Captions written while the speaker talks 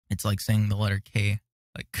It's like saying the letter K,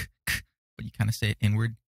 like k, k, but you kind of say it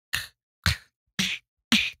inward.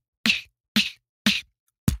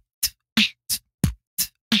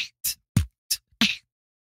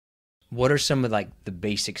 What are some of like the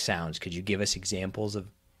basic sounds? Could you give us examples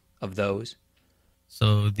of those?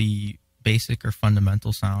 So the basic or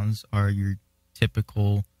fundamental sounds are your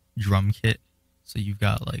typical drum kit. So you've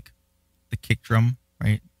got like the kick drum,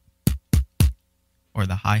 right? Or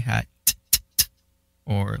the hi-hat,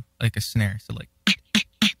 or like a snare. So like,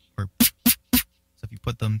 or so if you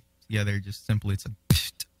put them together, just simply it's a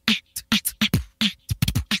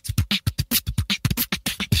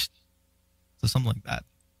so something like that.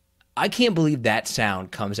 I can't believe that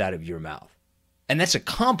sound comes out of your mouth. And that's a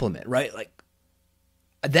compliment, right? Like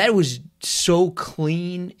that was so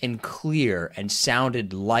clean and clear and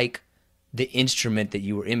sounded like the instrument that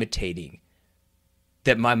you were imitating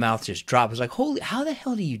that my mouth just dropped. I was like, holy, how the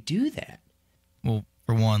hell do you do that? Well,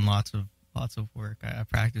 for one, lots of work. I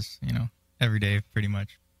practice, every day pretty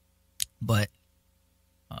much. But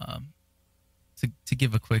to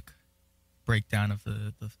give a quick breakdown of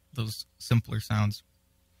those simpler sounds,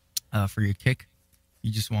 for your kick,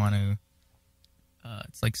 you just want to.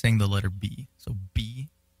 It's like saying the letter B. So B,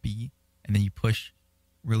 B, and then you push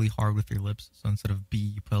really hard with your lips. So instead of B,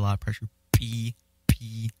 you put a lot of pressure. B,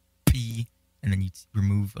 P, P, and then you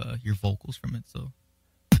remove your vocals from it. So,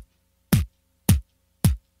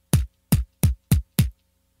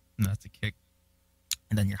 and that's a kick.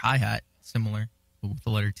 And then your hi-hat, similar, but with the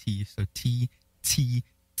letter T. So T, T,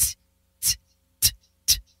 T, T, T,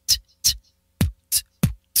 T, T, T, T.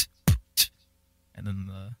 And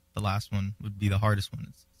then the last one would be the hardest one.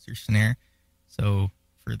 It's your snare. So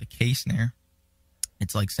for the K snare,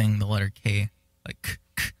 it's like saying the letter K, like k,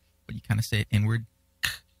 k, but you kind of say it inward.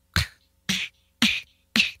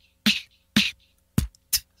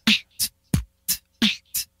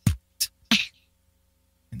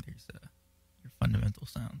 And there's your fundamental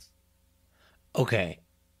sounds. Okay.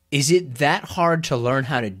 Is it that hard to learn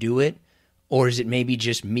how to do it? Or is it maybe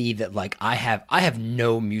just me that like I have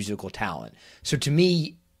no musical talent. So to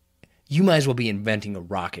me, you might as well be inventing a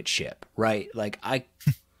rocket ship, right? Like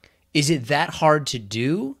is it that hard to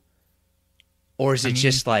do? Or is it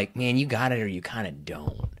just like, man, you got it or you kind of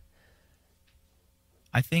don't?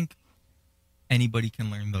 I think anybody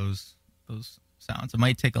can learn those sounds. It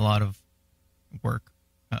might take a lot of work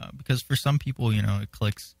because for some people, it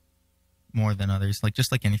clicks more than others. Like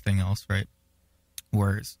just like anything else, right?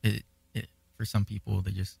 Whereas it for some people,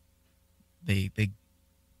 they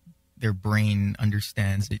their brain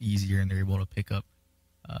understands it easier and they're able to pick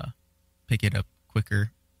it up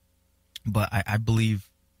quicker. But I believe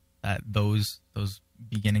that those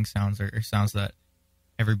beginning sounds are sounds that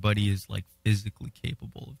everybody is like physically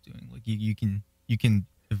capable of doing. Like you can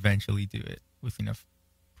eventually do it with enough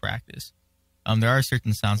practice. There are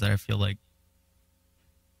certain sounds that I feel like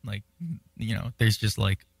there's just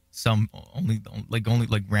like some only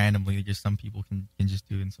randomly just some people can just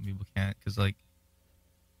do it and some people can't, because like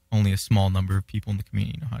only a small number of people in the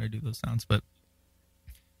community know how to do those sounds. But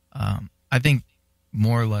I think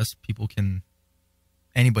more or less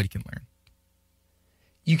anybody can learn.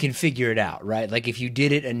 You can figure it out, right? Like if you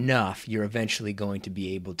did it enough, you're eventually going to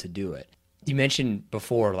be able to do it. You mentioned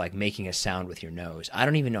before like making a sound with your nose. I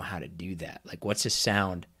don't even know how to do that. Like what's a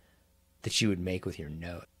sound that you would make with your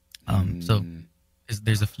nose? So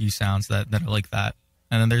there's a few sounds that are like that,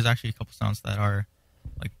 and then there's actually a couple sounds that are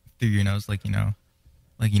like through your nose, like when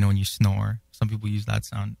you snore. Some people use that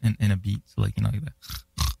sound in a beat, so like like that.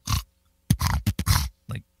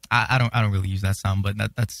 Like I don't really use that sound, but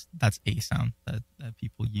that's a sound that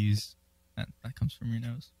people use that comes from your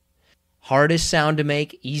nose. Hardest sound to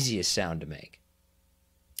make, easiest sound to make.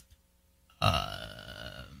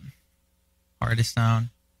 Hardest sound.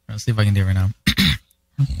 Let's see if I can do it right now.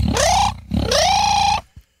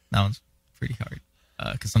 That one's pretty hard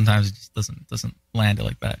because sometimes it just doesn't land it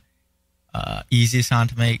like that. Easiest sound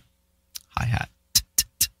to make, hi-hat.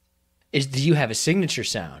 Do you have a signature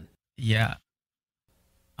sound? Yeah.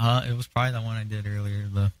 It was probably that one I did earlier.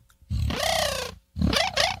 That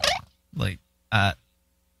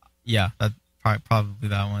probably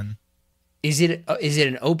that one. Is it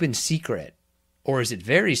an open secret, or is it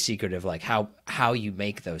very secretive? Like how you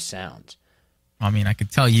make those sounds? I mean, I could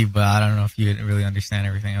tell you, but I don't know if you didn't really understand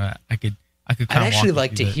everything. I could. I'd actually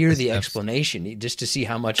like to hear the explanation, just to see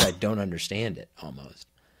how much I don't understand it. Almost.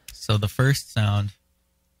 So the first sound,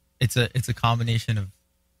 it's a combination of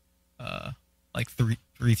like three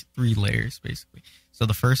layers basically. So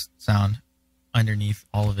the first sound underneath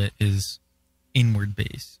all of it is inward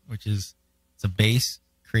bass, which is it's a bass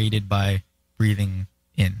created by breathing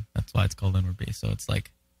in. That's why it's called inward bass. So it's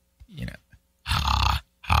like you know,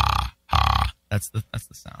 that's the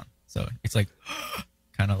sound. So it's like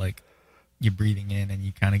kind of like you're breathing in and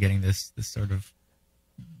you kind of getting this sort of,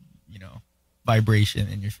 you know, vibration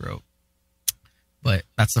in your throat. But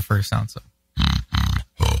that's the first sound. So,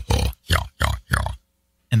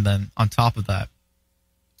 and then on top of that,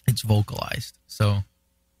 it's vocalized. So,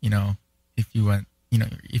 you know, if you went, you know,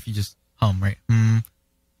 if you just hum, right?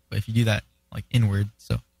 But if you do that like inward,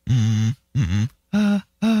 so,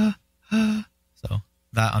 so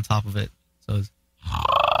that on top of it, so it's,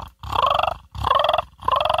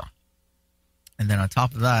 and then on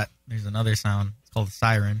top of that, there's another sound. It's called a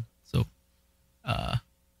siren. So,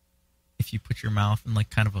 if you put your mouth in like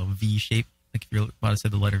kind of a V shape, like if you're about to say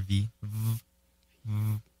the letter V,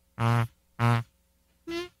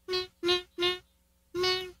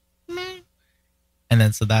 and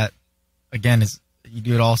then so that again is you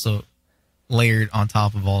do it also layered on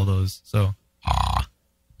top of all those. So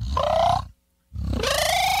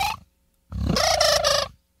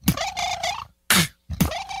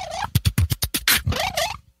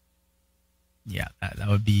yeah, that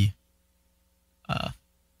would be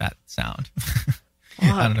that sound.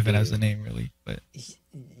 I don't know if it has a name really, but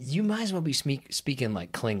you might as well be speaking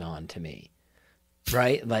like Klingon to me,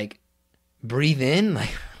 right? Like breathe in, like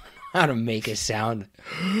how to make a sound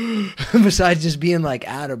besides just being like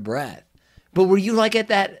out of breath. But were you like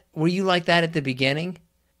that at the beginning?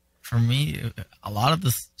 For me, a lot of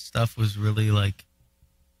this stuff was really like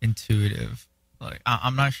intuitive. Like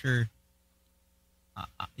I'm not sure.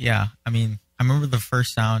 Yeah, I mean, I remember the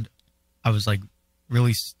first sound I was like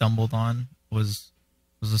really stumbled on was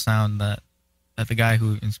a sound that the guy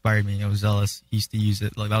who inspired me, Zealous, he used to use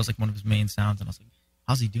it. Like that was like one of his main sounds, and I was like,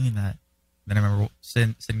 how's he doing that? Then I remember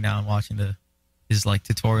sitting down watching his like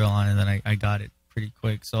tutorial on it, and then I got it pretty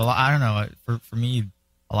quick. So I don't know. For me,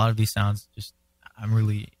 a lot of these sounds just I'm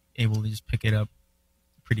really able to just pick it up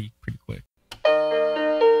pretty quick.